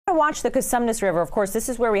watch the Cosumnes River. Of course, this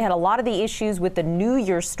is where we had a lot of the issues with the New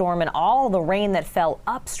Year's storm and all the rain that fell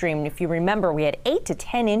upstream. If you remember, we had 8 to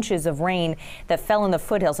 10 inches of rain that fell in the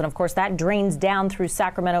foothills. And of course, that drains down through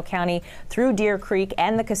Sacramento County, through Deer Creek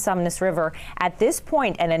and the Cosumnes River. At this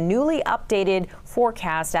point, and a newly updated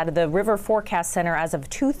forecast out of the River Forecast Center as of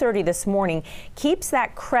 2:30 this morning keeps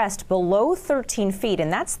that crest below 13 feet.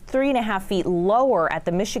 And that's 3.5 feet lower at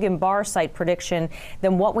the Michigan Bar site prediction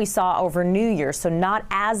than what we saw over New Year's. So not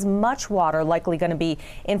as much water likely going to be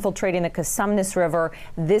infiltrating the Cosumnes River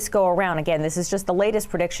this go around. Again, this is just the latest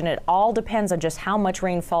prediction. It all depends on just how much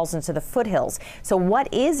rain falls into the foothills. So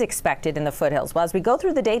what is expected in the foothills? Well, as we go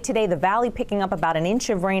through the day today, the valley picking up about 1 inch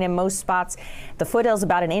of rain in most spots. The foothills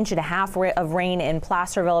about 1.5 inches of rain in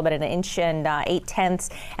Placerville, about 1 inch and 8/10.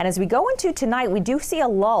 And as we go into tonight, we do see a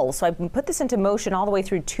lull. So I put this into motion all the way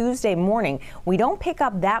through Tuesday morning. We don't pick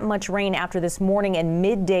up that much rain after this morning and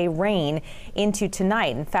midday rain into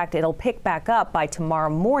tonight. In fact, it'll pick back up by tomorrow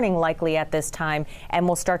morning likely at this time, and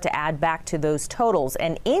we'll start to add back to those totals.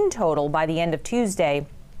 And in total, by the end of Tuesday,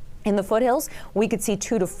 in the foothills, we could see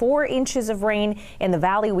 2 to 4 inches of rain. In the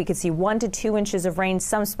valley, we could see 1 to 2 inches of rain.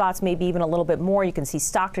 Some spots maybe even a little bit more. You can see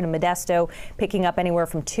Stockton and Modesto picking up anywhere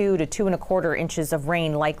from 2 to 2.25 inches of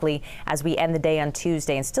rain likely as we end the day on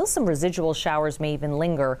Tuesday. And still some residual showers may even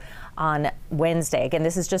linger on Wednesday. Again,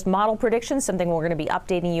 this is just model predictions, something we're going to be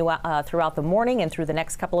updating you throughout the morning and through the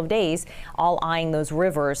next couple of days, all eyeing those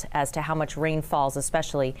rivers as to how much rain falls,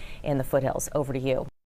 especially in the foothills. Over to you.